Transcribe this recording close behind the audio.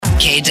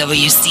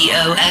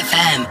KWCO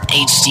FM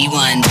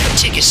HD1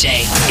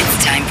 Chickasha.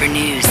 It's time for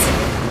news.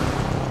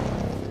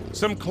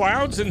 Some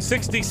clouds and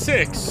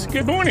 66.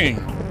 Good morning.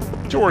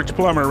 George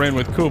Plummer in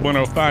with KOOL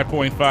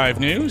 105.5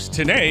 News.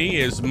 Today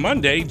is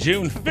Monday,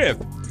 June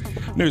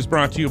 5th. News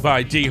brought to you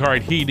by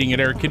D-Hart Heating and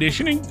Air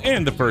Conditioning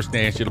and the First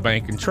National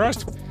Bank and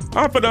Trust.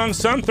 Off and on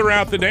sun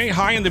throughout the day,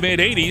 high in the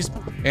mid-80s,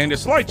 and a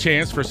slight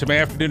chance for some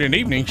afternoon and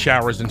evening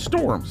showers and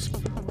storms.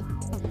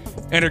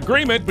 An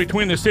agreement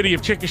between the city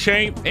of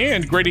Chickasha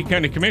and Grady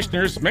County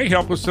Commissioners may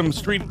help with some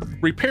street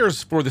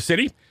repairs for the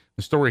city.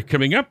 The story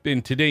coming up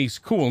in today's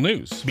KOOL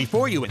News.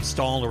 Before you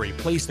install or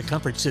replace the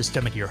comfort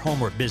system at your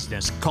home or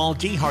business, call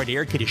D-Hart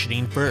Air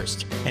Conditioning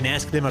first and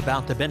ask them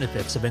about the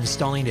benefits of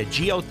installing a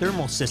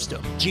geothermal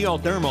system.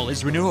 Geothermal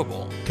is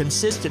renewable,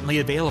 consistently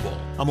available,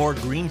 a more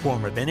green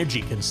form of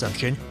energy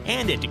consumption,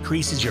 and it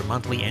decreases your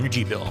monthly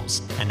energy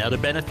bills. Another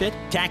benefit?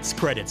 Tax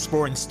credits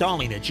for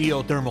installing a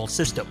geothermal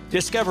system.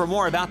 Discover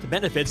more about the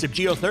benefits of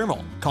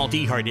geothermal. Call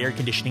D-Hart Air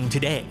Conditioning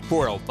today,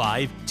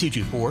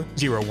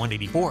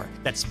 405-224-0184.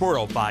 That's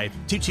 405-224-0184.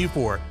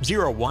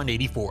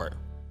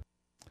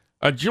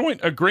 A joint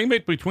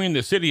agreement between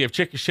the city of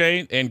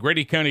Chickasha and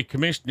Grady County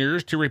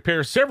Commissioners to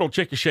repair several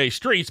Chickasha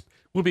streets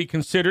will be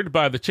considered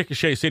by the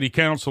Chickasha City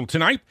Council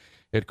tonight.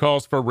 It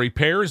calls for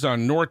repairs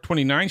on North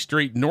 29th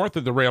Street north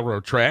of the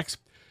railroad tracks,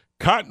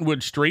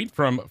 Cottonwood Street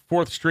from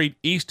 4th Street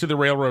east to the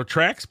railroad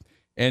tracks,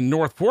 and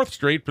North 4th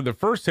Street for the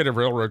first set of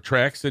railroad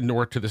tracks and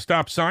north to the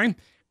stop sign.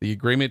 The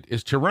agreement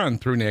is to run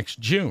through next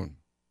June.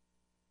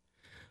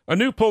 A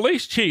new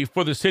police chief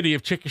for the city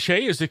of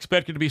Chickasha is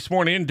expected to be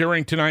sworn in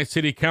during tonight's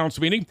city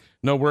council meeting.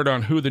 No word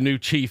on who the new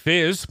chief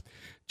is.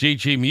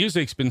 GG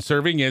Music's been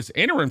serving as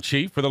interim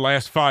chief for the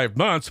last 5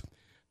 months.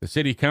 The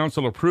city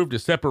council approved a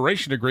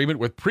separation agreement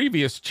with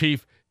previous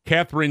chief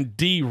Catherine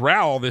D.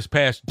 Rowell this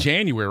past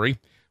January.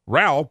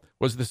 Rowell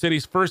was the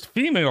city's first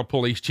female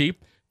police chief,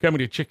 coming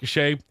to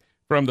Chickasha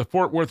from the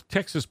Fort Worth,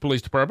 Texas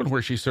Police Department,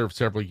 where she served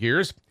several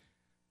years.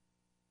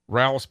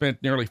 Rowell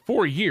spent nearly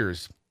 4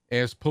 years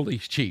as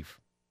police chief.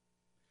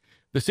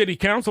 The city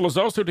council is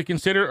also to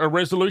consider a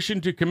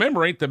resolution to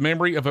commemorate the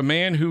memory of a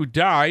man who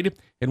died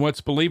in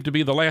what's believed to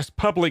be the last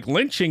public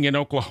lynching in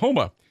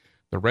Oklahoma.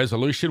 The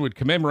resolution would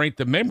commemorate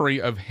the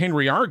memory of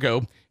Henry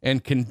Argo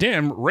and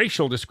condemn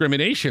racial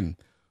discrimination.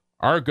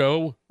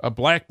 Argo, a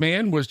black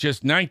man, was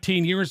just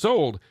 19 years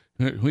old.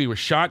 He was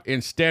shot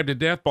and stabbed to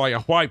death by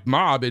a white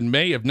mob in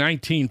May of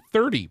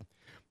 1930.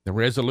 The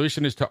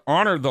resolution is to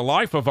honor the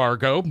life of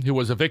Argo, who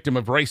was a victim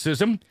of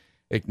racism,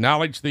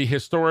 acknowledge the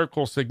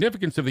historical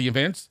significance of the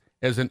events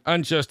as an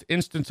unjust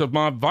instance of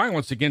mob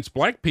violence against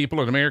black people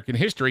in American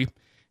history,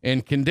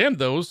 and condemn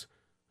those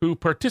who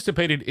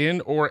participated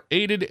in or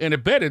aided and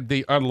abetted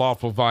the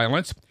unlawful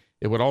violence.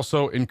 It would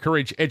also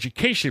encourage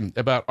education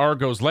about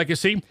Argo's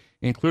legacy,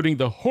 including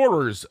the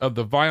horrors of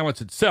the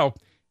violence itself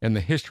and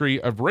the history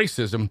of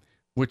racism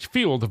which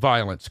fueled the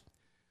violence.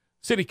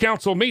 City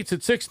Council meets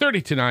at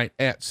 6:30 tonight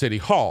at City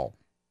Hall.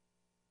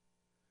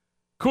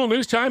 KOOL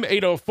News Time,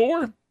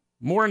 8:04.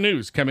 More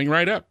news coming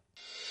right up.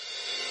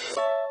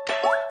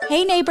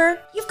 Hey neighbor,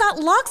 you've got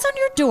locks on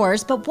your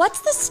doors, but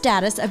what's the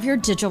status of your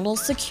digital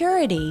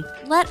security?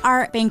 Let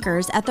our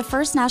bankers at the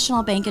First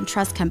National Bank and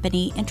Trust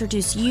Company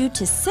introduce you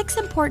to 6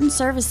 important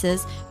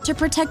services to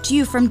protect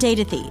you from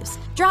data thieves.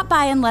 Drop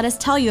by and let us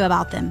tell you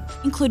about them,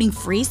 including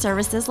free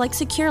services like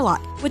Secure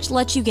Lock, which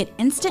lets you get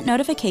instant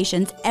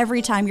notifications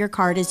every time your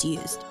card is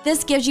used.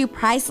 This gives you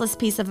priceless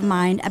peace of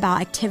mind about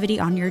activity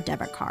on your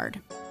debit card.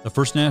 The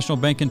First National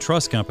Bank and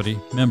Trust Company,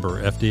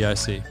 member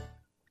FDIC.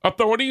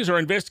 Authorities are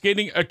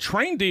investigating a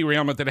train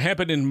derailment that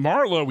happened in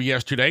Marlow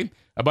yesterday.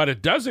 About a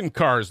dozen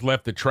cars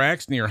left the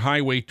tracks near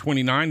Highway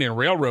 29 and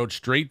Railroad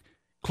Street,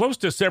 close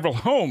to several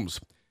homes.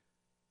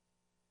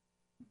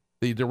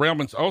 The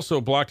derailments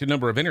also blocked a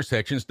number of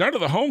intersections. None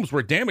of the homes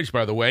were damaged,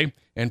 by the way,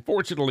 and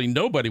fortunately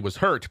nobody was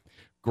hurt.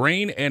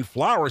 Grain and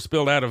flour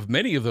spilled out of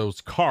many of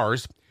those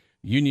cars.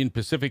 Union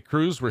Pacific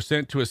crews were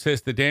sent to assess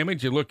the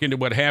damage and look into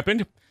what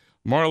happened.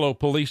 Marlow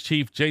Police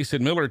Chief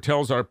Jason Miller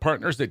tells our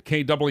partners at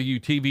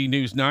KWTV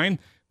News 9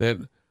 that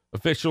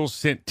officials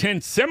sent 10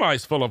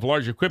 semis full of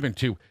large equipment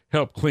to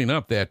help clean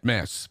up that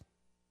mess.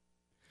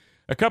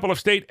 A couple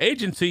of state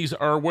agencies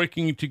are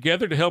working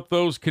together to help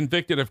those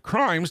convicted of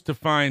crimes to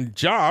find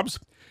jobs.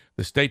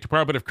 The State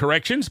Department of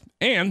Corrections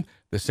and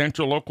the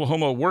Central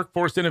Oklahoma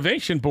Workforce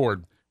Innovation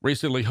Board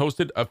recently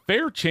hosted a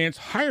Fair Chance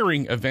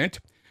hiring event.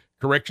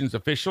 Corrections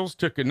officials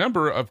took a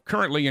number of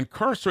currently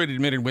incarcerated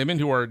men and women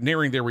who are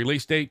nearing their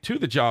release date to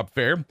the job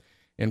fair.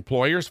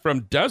 Employers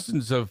from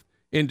dozens of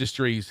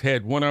industries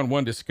had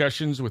one-on-one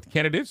discussions with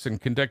candidates and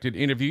conducted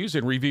interviews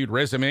and reviewed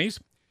resumes.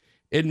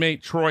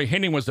 Inmate Troy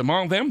Henning was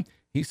among them.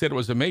 He said it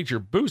was a major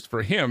boost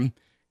for him.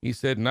 He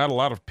said not a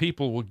lot of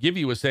people will give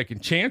you a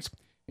second chance,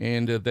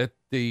 and that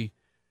the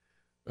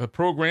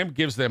program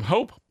gives them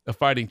hope, a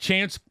fighting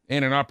chance,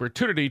 and an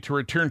opportunity to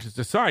return to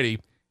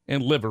society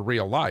and live a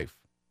real life.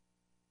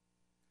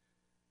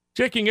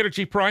 Checking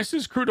energy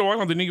prices, crude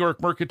oil on the New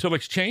York Mercantile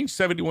Exchange,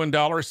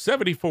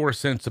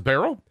 $71.74 a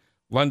barrel.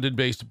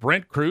 London-based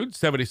Brent crude,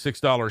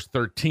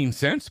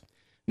 $76.13.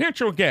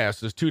 Natural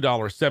gas is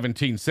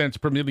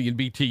 $2.17 per million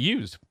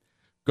BTUs.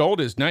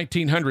 Gold is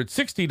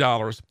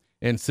 $1,960,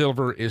 and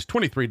silver is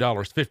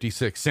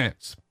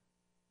 $23.56.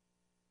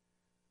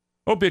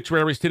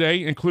 Obituaries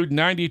today include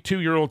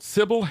 92-year-old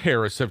Sybil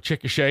Harris of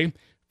Chickasha.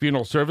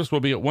 Funeral service will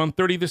be at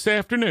 1:30 this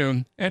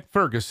afternoon at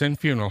Ferguson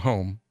Funeral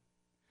Home.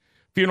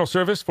 Funeral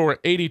service for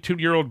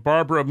 82-year-old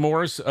Barbara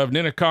Morris of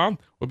Ninnekah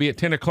will be at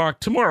 10 o'clock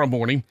tomorrow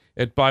morning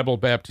at Bible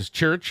Baptist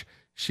Church.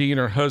 She and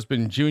her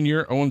husband,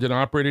 Junior, owned and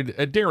operated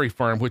a dairy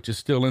farm, which is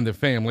still in the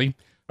family.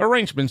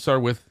 Arrangements are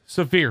with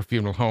Sevier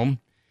Funeral Home.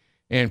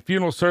 And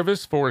funeral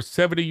service for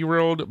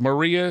 70-year-old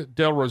Maria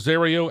del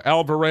Rosario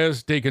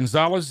Alvarez de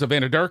Gonzalez of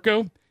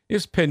Anadarko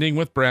is pending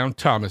with Brown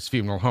Thomas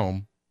Funeral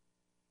Home.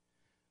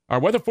 Our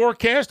weather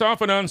forecast,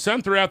 off and on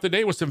sun throughout the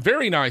day with some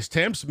very nice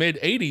temps,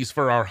 mid-80s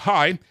for our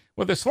high,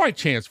 with a slight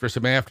chance for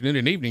some afternoon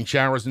and evening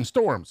showers and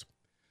storms.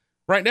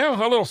 Right now,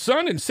 a little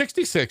sun and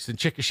 66 in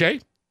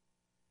Chickasha.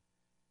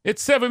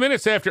 It's 7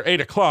 minutes after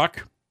 8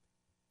 o'clock.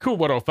 Cool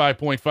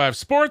 105.5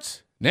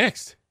 Sports,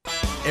 next.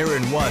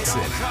 Aaron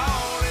Watson.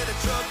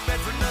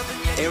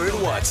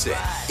 Aaron Watson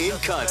in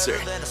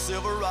concert.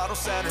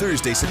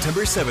 Thursday,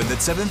 September 7th at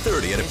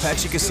 7:30 at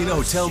Apache Casino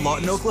Hotel,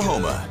 Lawton,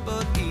 Oklahoma.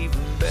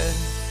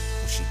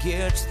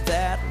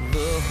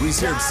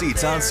 Reserved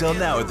seats on sale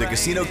now at the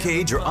Casino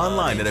Cage or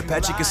online at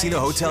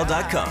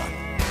ApacheCasinoHotel.com.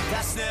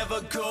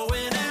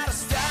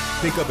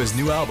 Pick up his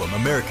new album,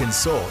 American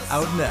Soul,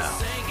 out now.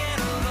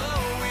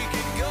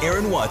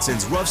 Aaron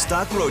Watson's Rough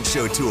Stock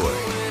Roadshow Tour.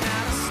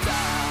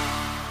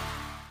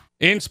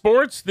 In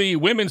sports, the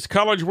Women's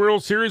College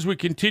World Series would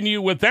continue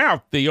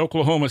without the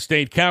Oklahoma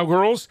State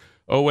Cowgirls.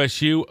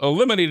 OSU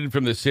eliminated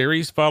from the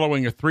series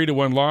following a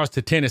 3-1 loss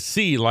to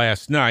Tennessee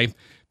last night.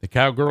 The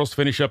Cowgirls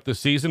finish up the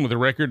season with a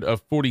record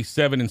of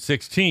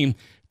 47-16.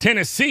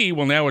 Tennessee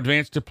will now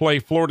advance to play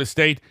Florida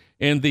State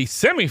in the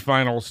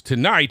semifinals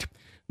tonight.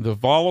 The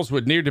Vols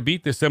would need to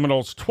beat the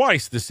Seminoles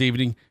twice this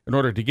evening in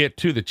order to get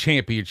to the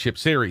championship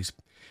series.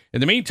 In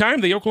the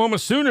meantime, the Oklahoma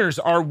Sooners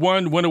are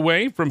 1 win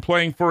away from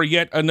playing for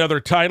yet another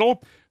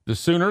title. The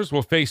Sooners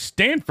will face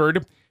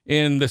Stanford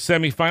in the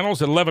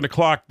semifinals at 11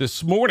 o'clock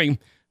this morning.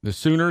 The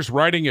Sooners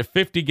riding a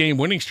 50-game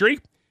winning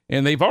streak,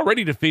 and they've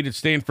already defeated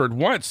Stanford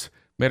once.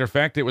 Matter of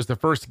fact, it was the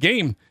first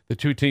game the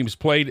two teams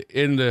played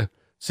in the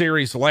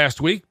series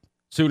last week.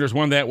 Sooners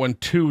won that one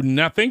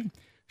 2-0.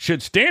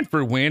 Should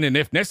Stanford win, an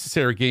if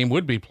necessary game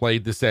would be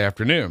played this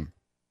afternoon.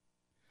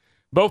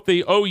 Both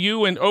the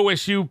OU and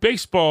OSU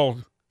baseball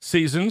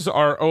seasons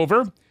are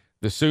over.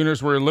 The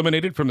Sooners were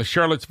eliminated from the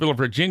Charlottesville,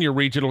 Virginia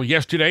regional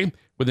yesterday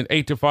with an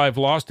 8-5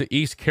 loss to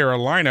East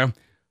Carolina.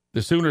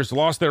 The Sooners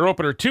lost their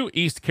opener to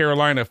East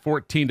Carolina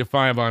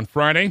 14-5 on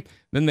Friday.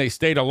 Then they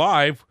stayed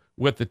alive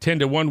with the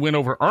 10-1 win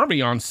over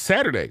Army on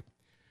Saturday.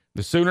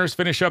 The Sooners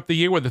finish up the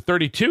year with a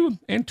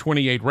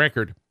 32-28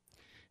 record.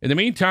 In the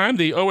meantime,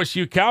 the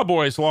OSU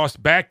Cowboys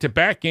lost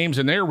back-to-back games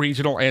in their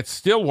regional at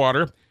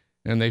Stillwater,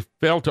 and they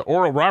fell to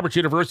Oral Roberts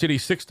University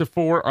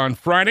 6-4 on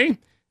Friday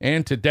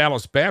and to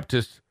Dallas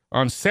Baptist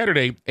on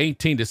Saturday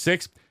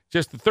 18-6.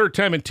 Just the third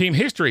time in team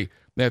history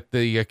that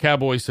the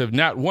Cowboys have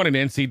not won an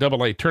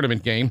NCAA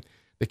tournament game.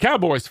 The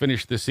Cowboys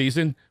finished the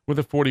season with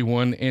a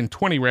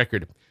 41-20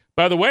 record.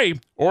 By the way,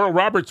 Oral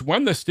Roberts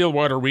won the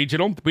Stillwater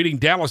Regional, beating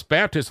Dallas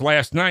Baptist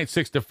last night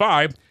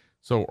 6-5.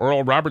 So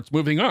Oral Roberts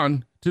moving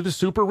on to the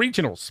Super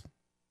Regionals.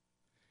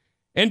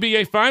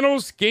 NBA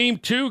Finals, Game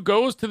 2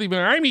 goes to the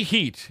Miami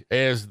Heat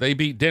as they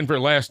beat Denver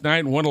last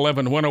night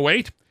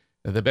 111-108.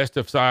 The best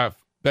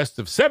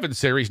of 7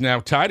 series now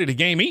tied at a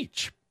game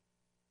each.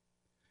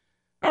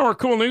 Our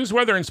cool news,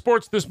 weather, and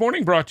sports this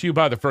morning brought to you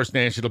by the First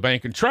National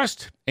Bank and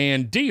Trust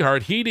and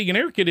DeHart Heating and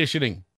Air Conditioning.